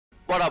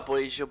What up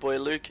boys, your boy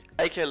Luke,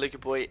 aka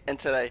LukeyBoii, and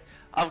today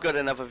I've got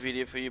another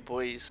video for you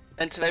boys.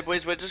 And today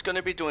boys, we're just going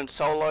to be doing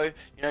solo,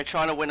 you know,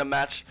 trying to win a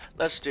match.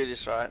 Let's do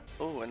this, right?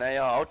 Oh, an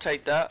AR, I'll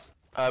take that.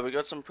 We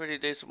got some pretty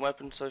decent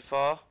weapons so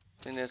far.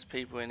 I think there's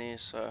people in here,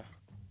 so...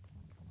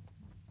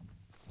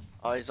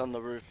 Oh, he's on the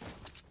roof.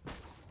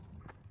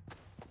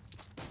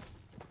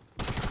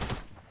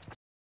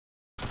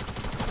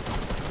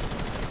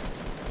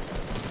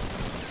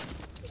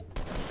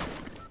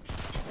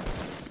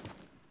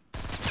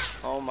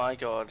 Oh my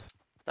god,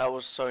 that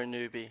was so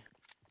newbie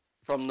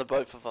from the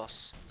both of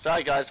us.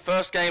 Alright guys,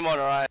 first game on,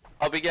 alright?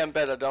 I'll be getting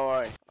better, don't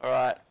worry.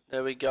 Alright,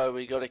 there we go,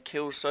 we got a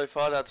kill so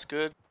far, that's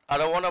good. I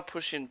don't want to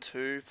push in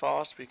too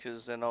fast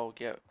because then I'll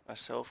get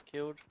myself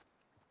killed.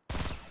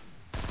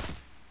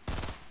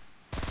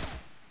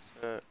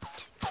 So...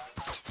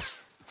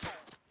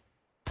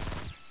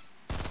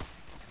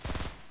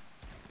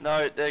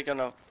 No, they're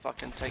gonna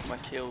fucking take my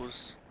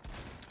kills.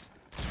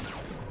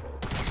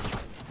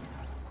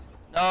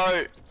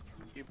 No!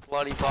 You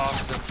bloody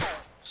bastard.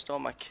 Stole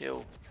my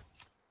kill.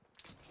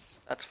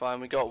 That's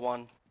fine, we got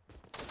one.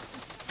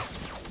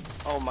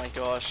 Oh my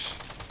gosh.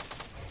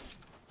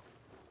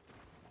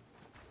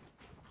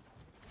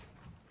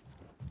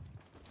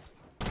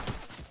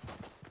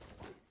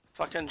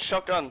 Fucking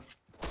shotgun.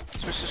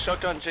 Switch to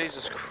shotgun,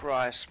 Jesus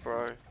Christ,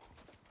 bro.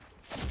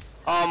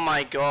 Oh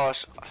my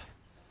gosh.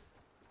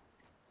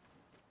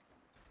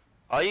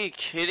 Are you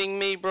kidding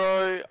me,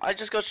 bro? I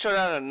just got shot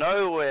out of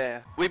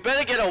nowhere. We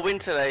better get a win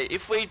today.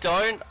 If we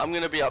don't, I'm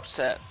gonna be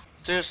upset.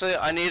 Seriously,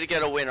 I need to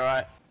get a win,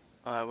 alright?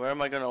 Alright, where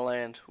am I gonna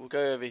land? We'll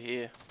go over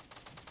here.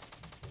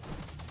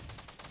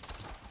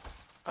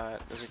 Alright,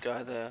 there's a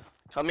guy there.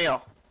 Come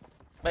here.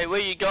 Mate, where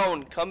you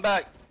going? Come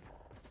back.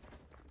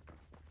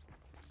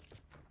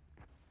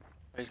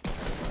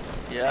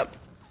 Yep.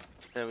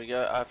 There we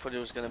go. I thought he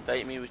was gonna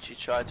bait me, which he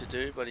tried to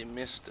do, but he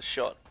missed the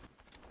shot.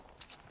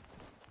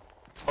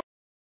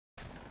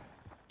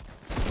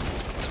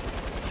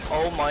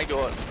 Oh my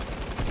god.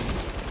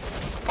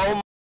 Oh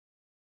my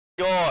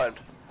god.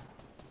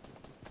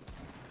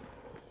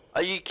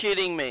 Are you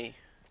kidding me?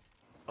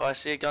 Oh, I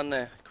see a gun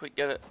there. Quick,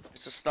 get it.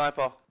 It's a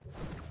sniper.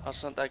 Oh,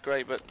 it's not that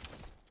great, but...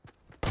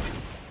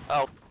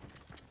 Oh.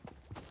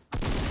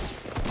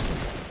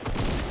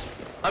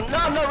 I'm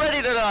not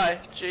ready to die!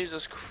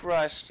 Jesus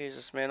Christ.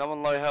 Jesus, man. I'm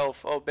on low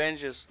health. Oh,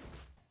 bandages.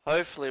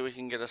 Hopefully we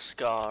can get a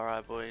scar.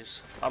 Alright,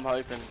 boys. I'm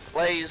hoping.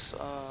 Blaze.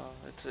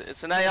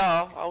 It's an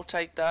AR. I'll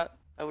take that.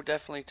 I would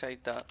definitely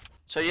take that.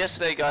 So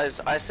yesterday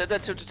guys, I said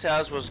that Tilted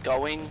Towers was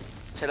going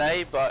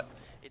today, but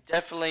it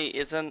definitely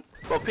isn't.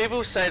 Well,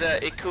 people say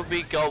that it could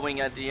be going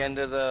at the end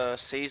of the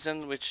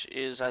season, which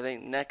is I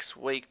think next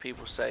week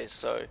people say.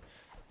 So,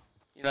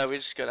 you know, we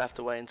just gotta have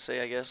to wait and see,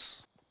 I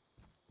guess.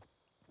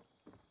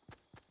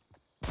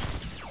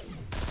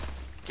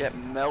 Get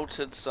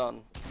melted,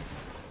 son.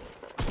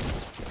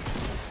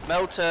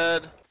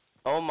 Melted.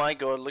 Oh my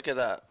god, look at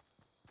that.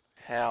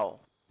 How?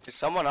 Is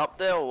someone up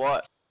there or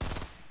what?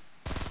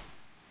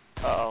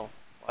 Uh-oh.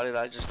 Why did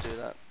I just do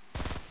that?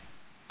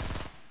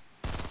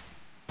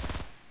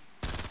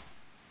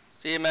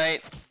 See you,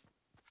 mate.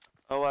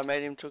 Oh, I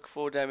made him took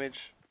 4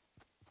 damage.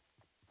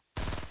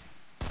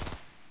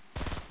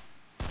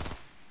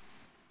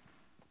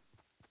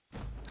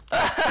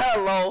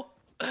 Lol.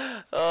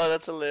 Oh,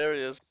 that's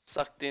hilarious.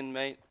 Sucked in,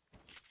 mate.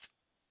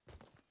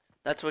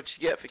 That's what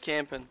you get for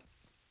camping.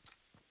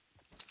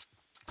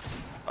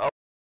 Oh.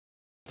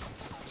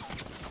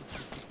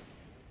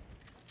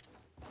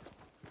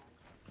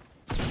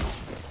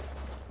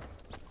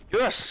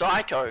 You're a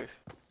psycho.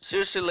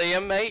 Seriously,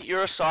 Liam, mate,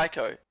 you're a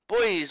psycho.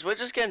 Boys, we're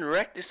just getting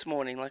wrecked this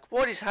morning. Like,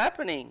 what is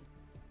happening?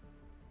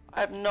 I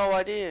have no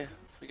idea.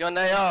 We got an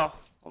AR.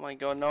 Oh my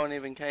god, no one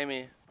even came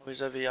here. Oh,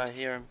 he's over here, I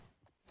hear him.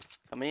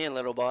 Come here,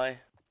 little boy.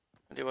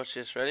 Ready, watch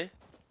this, ready?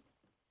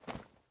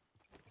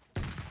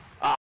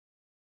 Ah!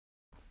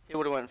 He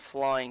would've went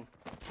flying.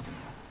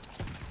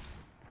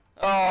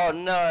 Oh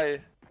no!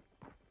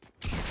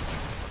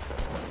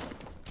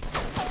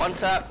 One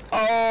tap.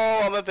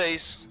 Oh, I'm a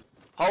beast.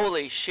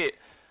 Holy shit.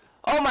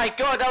 Oh my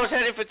god, that was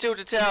heading for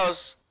Tilted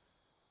Towers.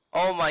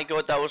 Oh my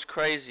god, that was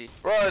crazy.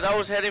 Bro, that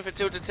was heading for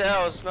Tilted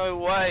Towers. No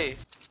way.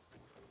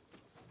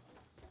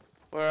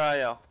 Where are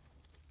you?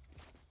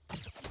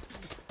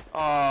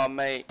 Oh,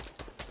 mate.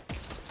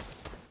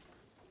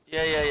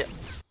 Yeah.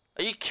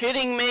 Are you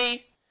kidding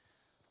me?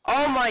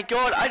 Oh my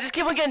god, I just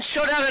keep on getting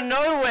shot out of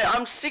nowhere.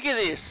 I'm sick of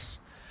this.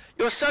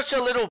 You're such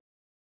a little...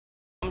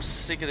 I'm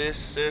sick of this,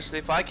 seriously.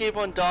 If I keep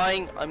on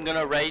dying, I'm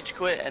gonna rage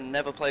quit and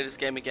never play this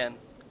game again.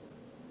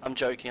 I'm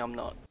joking, I'm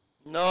not.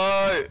 No!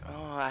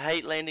 Oh, I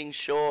hate landing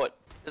short.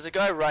 There's a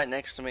guy right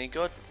next to me.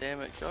 God damn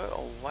it,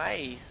 go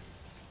away.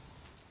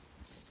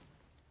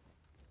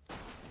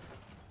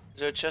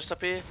 Is there a chest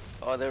up here?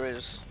 Oh, there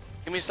is.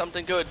 Give me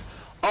something good.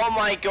 Oh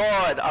my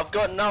god, I've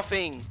got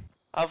nothing.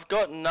 I've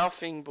got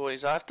nothing,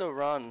 boys. I have to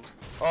run.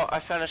 Oh, I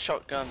found a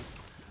shotgun.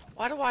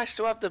 Why do I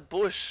still have the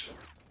bush?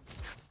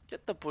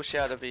 Get the bush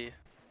out of here.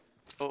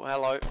 Oh,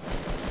 hello.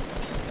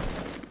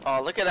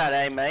 Oh, look at that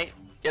aim, mate.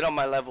 Get on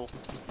my level.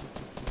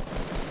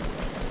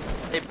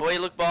 Hey boy,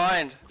 look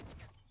behind.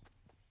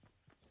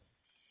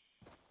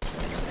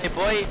 Hey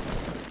boy,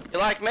 you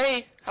like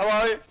me?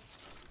 Hello?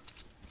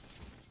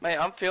 Mate,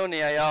 I'm feeling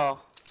the AR.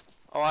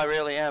 Oh, I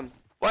really am.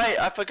 Wait,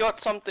 I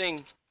forgot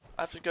something.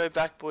 I have to go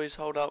back, boys.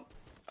 Hold up.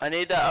 I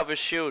need that other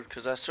shield,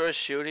 because I saw a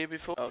shield here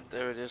before. Oh,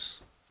 there it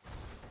is.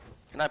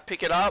 Can I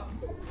pick it up?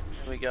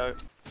 There we go.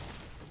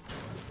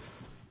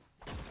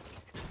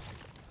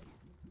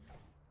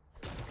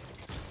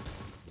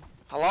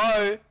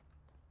 Hello?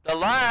 The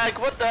lag?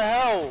 What the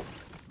hell?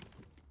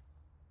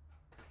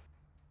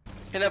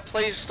 Can it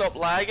please stop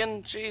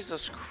lagging?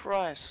 Jesus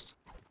Christ.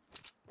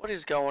 What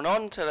is going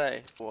on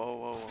today? Whoa,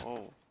 whoa,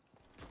 whoa.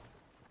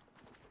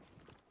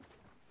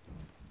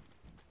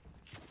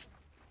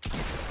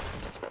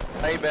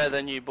 Way better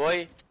than you,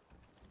 boy.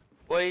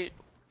 Boy,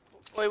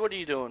 what are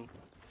you doing?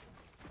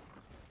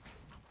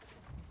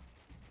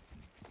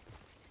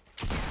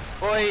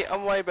 Boy,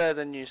 I'm way better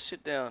than you.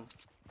 Sit down.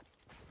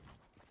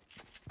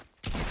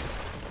 If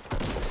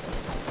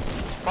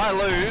I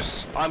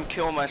lose, I'm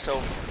killing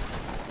myself.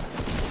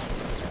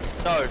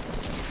 No.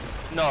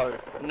 No.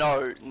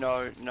 No.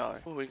 No. No.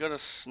 Ooh, we got a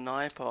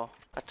sniper.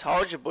 I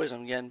told you, boys,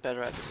 I'm getting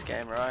better at this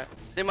game, right?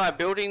 See my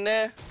building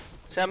there?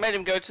 See, I made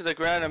him go to the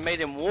ground and made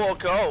him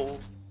walk. Oh.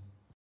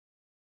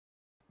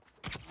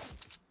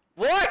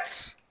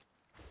 What?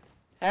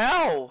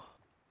 How?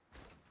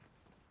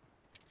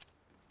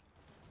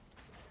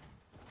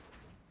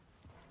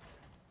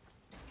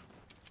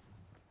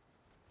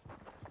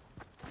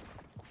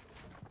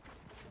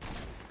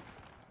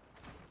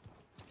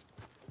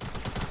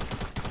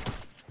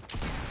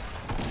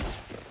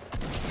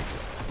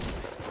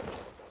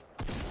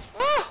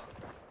 Ah!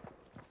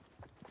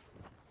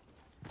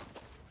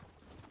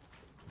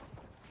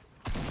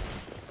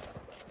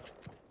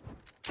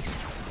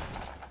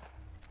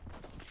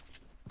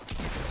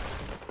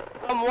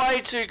 I'm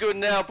way too good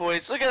now,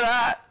 boys. Look at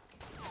that.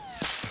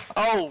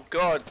 Oh,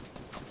 God.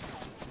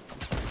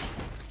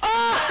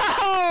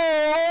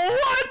 Oh,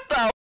 what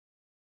the?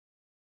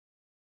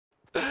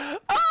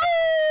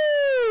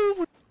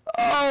 Oh!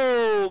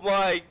 Oh,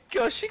 my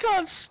gosh. You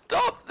can't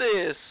stop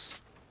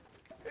this.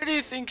 Who do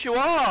you think you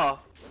are?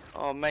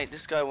 Oh, mate,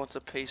 this guy wants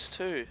a piece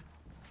too.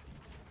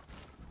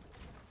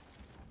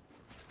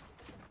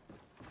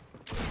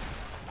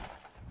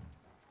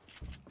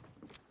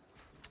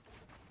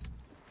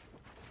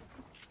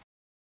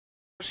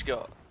 What you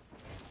got?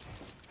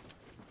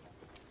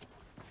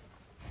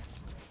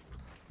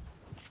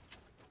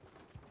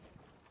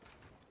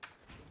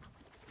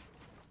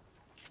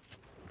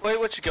 Wait,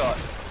 what you got?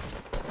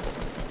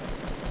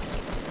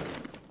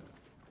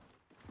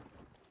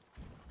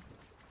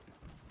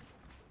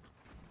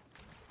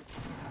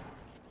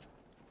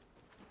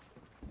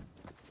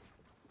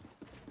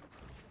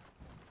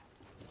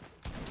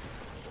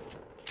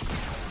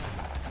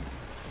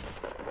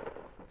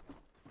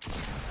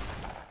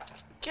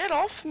 Get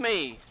off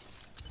me!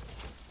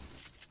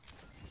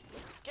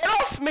 Get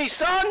off me,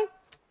 son!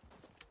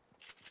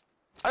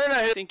 I don't know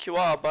who you think you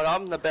are, but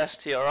I'm the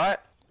best here, alright?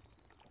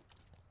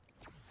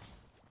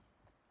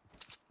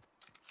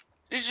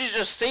 Did you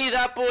just see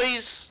that,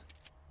 boys?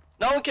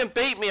 No one can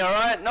beat me,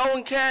 alright? No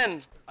one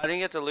can! I didn't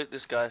get to loot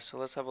this guy, so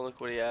let's have a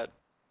look what he had.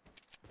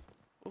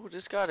 Ooh,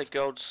 this guy had a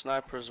gold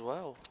sniper as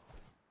well.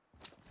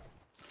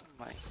 Oh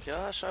my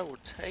gosh, I will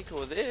take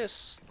all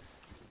this.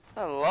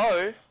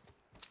 Hello?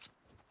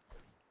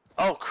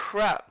 Oh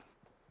crap.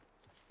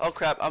 Oh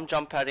crap, I'm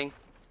jump padding.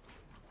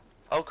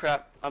 Oh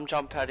crap, I'm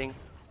jump padding.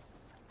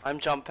 I'm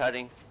jump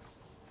padding.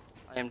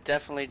 I am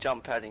definitely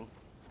jump padding.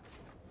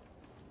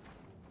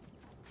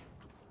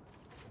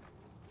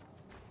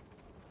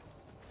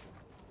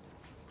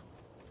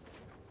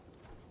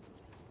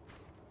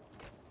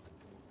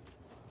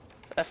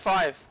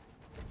 F5.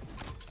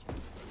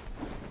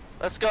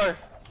 Let's go.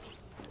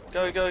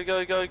 Go, go,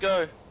 go, go,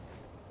 go.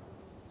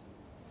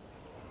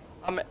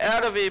 I'm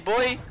out of here,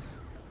 boy.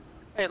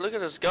 Hey, look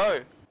at us go.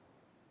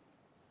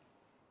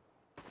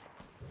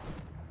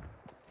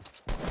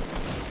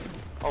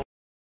 Oh.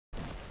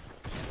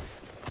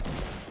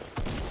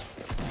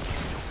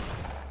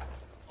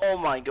 Oh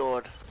my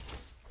god.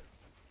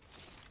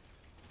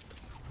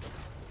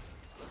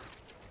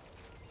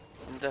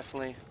 I'm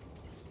definitely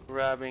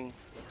grabbing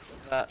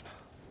that.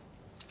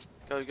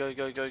 Go, go,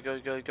 go, go, go,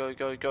 go, go,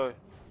 go, go.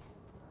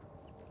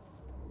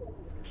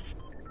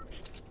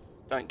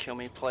 Don't kill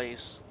me,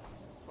 please.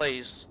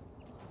 Please.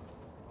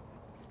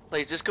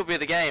 Please, this could be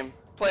the game.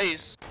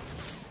 Please.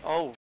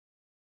 Oh.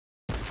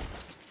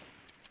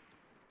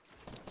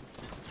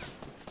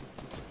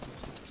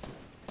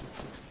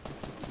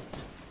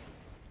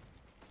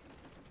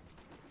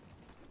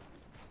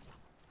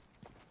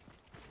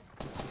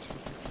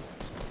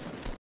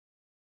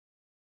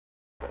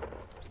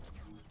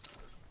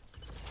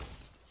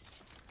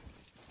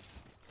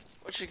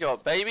 What you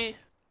got, baby?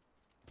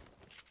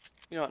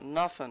 You got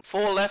nothing.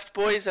 4 left,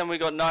 boys, and we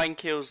got 9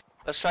 kills.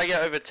 Let's try to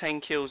get over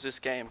 10 kills this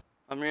game.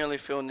 I'm really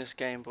feeling this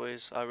game,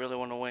 boys. I really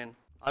want to win.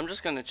 I'm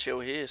just going to chill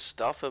here.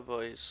 Stuffer,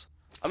 boys.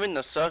 I'm in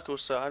the circle,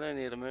 so I don't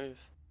need to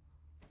move.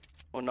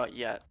 Well, not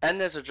yet. And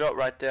there's a drop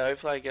right there.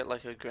 Hopefully I get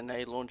like a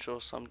grenade launcher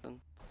or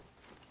something.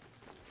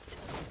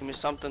 Give me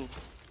something.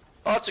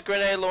 Oh, it's a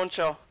grenade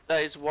launcher.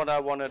 That is what I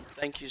wanted.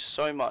 Thank you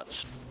so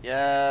much.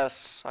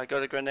 Yes, I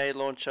got a grenade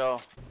launcher.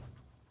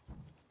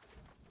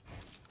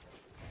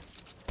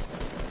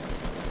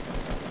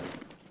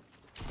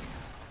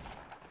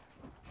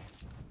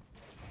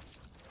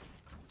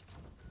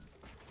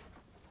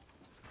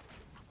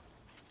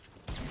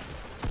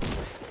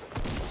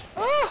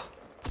 Ah!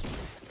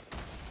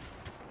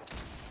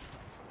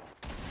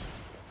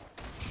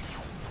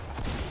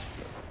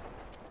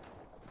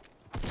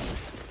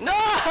 No,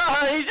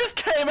 he just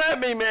came at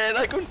me, man.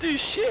 I couldn't do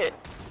shit.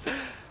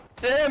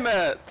 Damn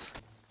it.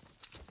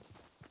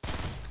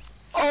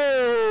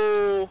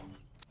 Oh,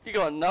 you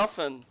got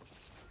nothing.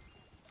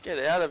 Get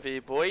out of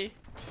here, boy.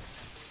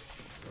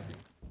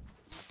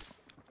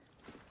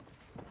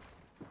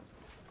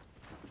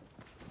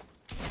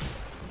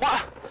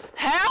 What?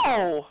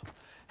 How?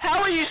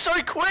 How are you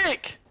so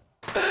quick?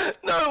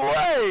 No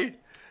way.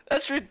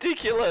 That's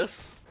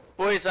ridiculous.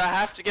 Boys, I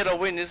have to get a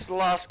win. This is the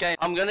last game.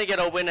 I'm gonna get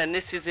a win, and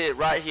this is it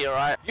right here,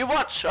 alright? You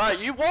watch, alright?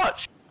 You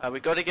watch! We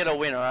gotta get a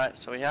win, alright?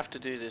 So we have to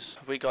do this.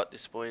 We got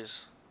this,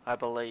 boys. I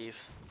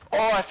believe.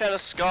 Oh, I found a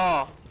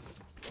scar.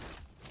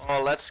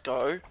 Oh, let's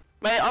go.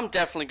 Mate, I'm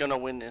definitely gonna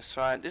win this,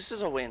 right? This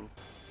is a win.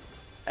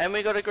 And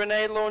we got a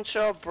grenade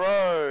launcher,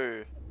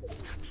 bro.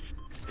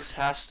 This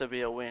has to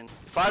be a win.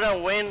 If I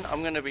don't win,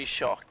 I'm gonna be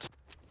shocked.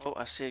 Oh,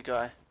 I see a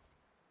guy.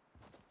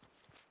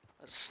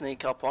 Let's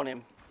sneak up on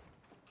him.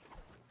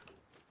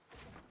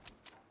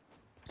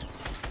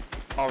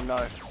 Oh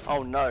no.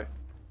 Oh no.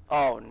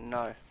 Oh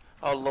no.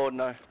 Oh Lord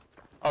no.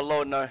 Oh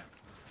Lord no.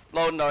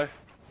 Lord no.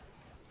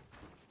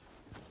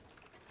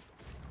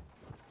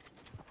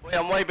 Wait,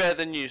 I'm way better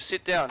than you.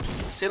 Sit down.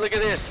 See, look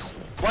at this.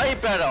 Way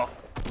better.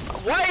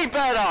 Way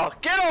better.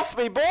 Get off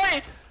me,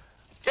 boy.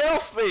 Get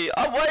off me.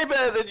 I'm way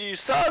better than you,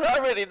 son. I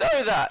already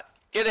know that.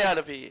 Get out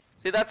of here.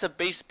 See, that's a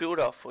beast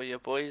builder for you,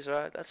 boys,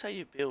 right? That's how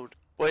you build.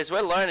 Boys,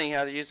 we're learning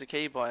how to use the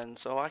keybind,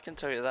 so I can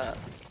tell you that.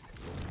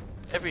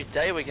 Every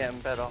day we're getting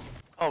better.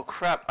 Oh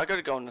crap, I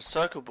gotta go in the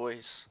circle,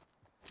 boys.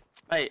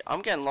 Mate,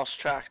 I'm getting lost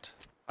tracked.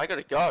 I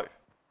gotta go.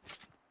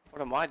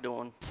 What am I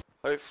doing?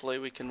 Hopefully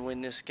we can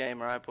win this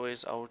game, alright,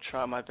 boys? I will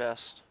try my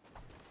best.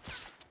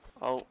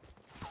 Oh.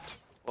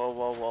 Whoa,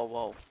 whoa, whoa,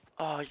 whoa.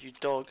 Oh, you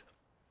dog.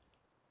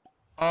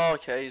 Oh,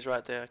 okay, he's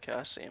right there. Okay,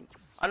 I see him.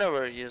 I know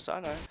where he is, I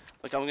know.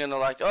 Look, I'm gonna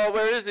like, oh,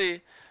 where is he?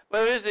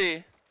 Where is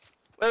he?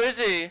 Where is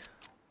he?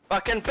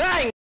 Fucking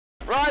bang!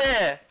 Right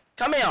here!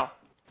 Come here!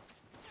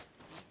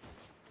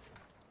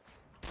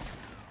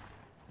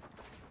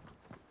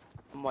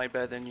 I'm way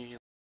better than you.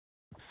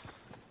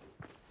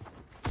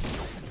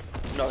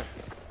 No.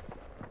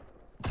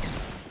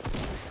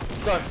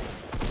 No.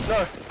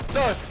 No.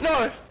 No.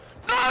 No.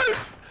 No.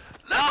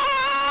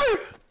 No.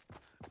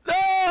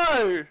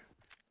 No.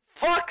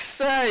 Fuck's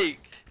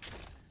sake.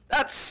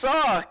 That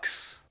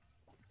sucks.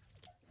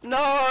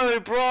 No,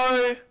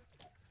 bro.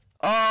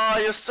 Oh,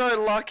 you're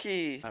so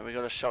lucky. Alright, we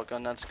got a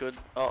shotgun. That's good.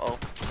 Uh-oh.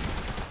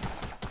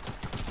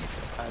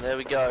 Alright, there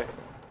we go.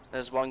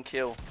 There's one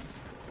kill.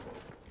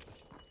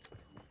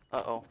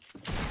 Uh-oh.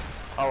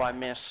 Oh, I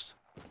missed.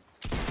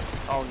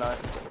 Oh, no.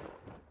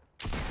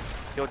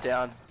 You're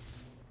down.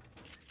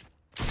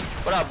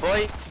 What up,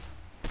 boy?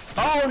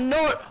 Oh,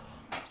 no!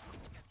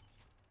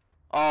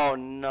 Oh,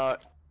 no.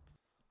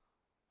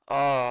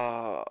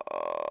 Oh.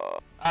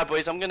 Alright,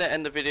 boys, I'm going to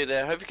end the video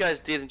there. Hope you guys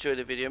did enjoy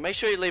the video. Make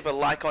sure you leave a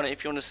like on it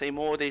if you want to see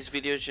more of these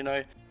videos, you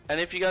know.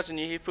 And if you guys are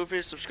new here, feel free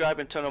to subscribe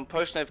and turn on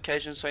post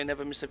notifications so you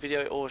never miss a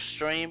video or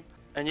stream.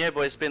 And yeah,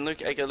 boys, it's been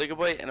Luke, aka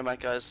LukeyBoii, and I'm out,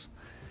 guys.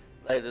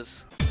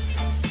 Laters.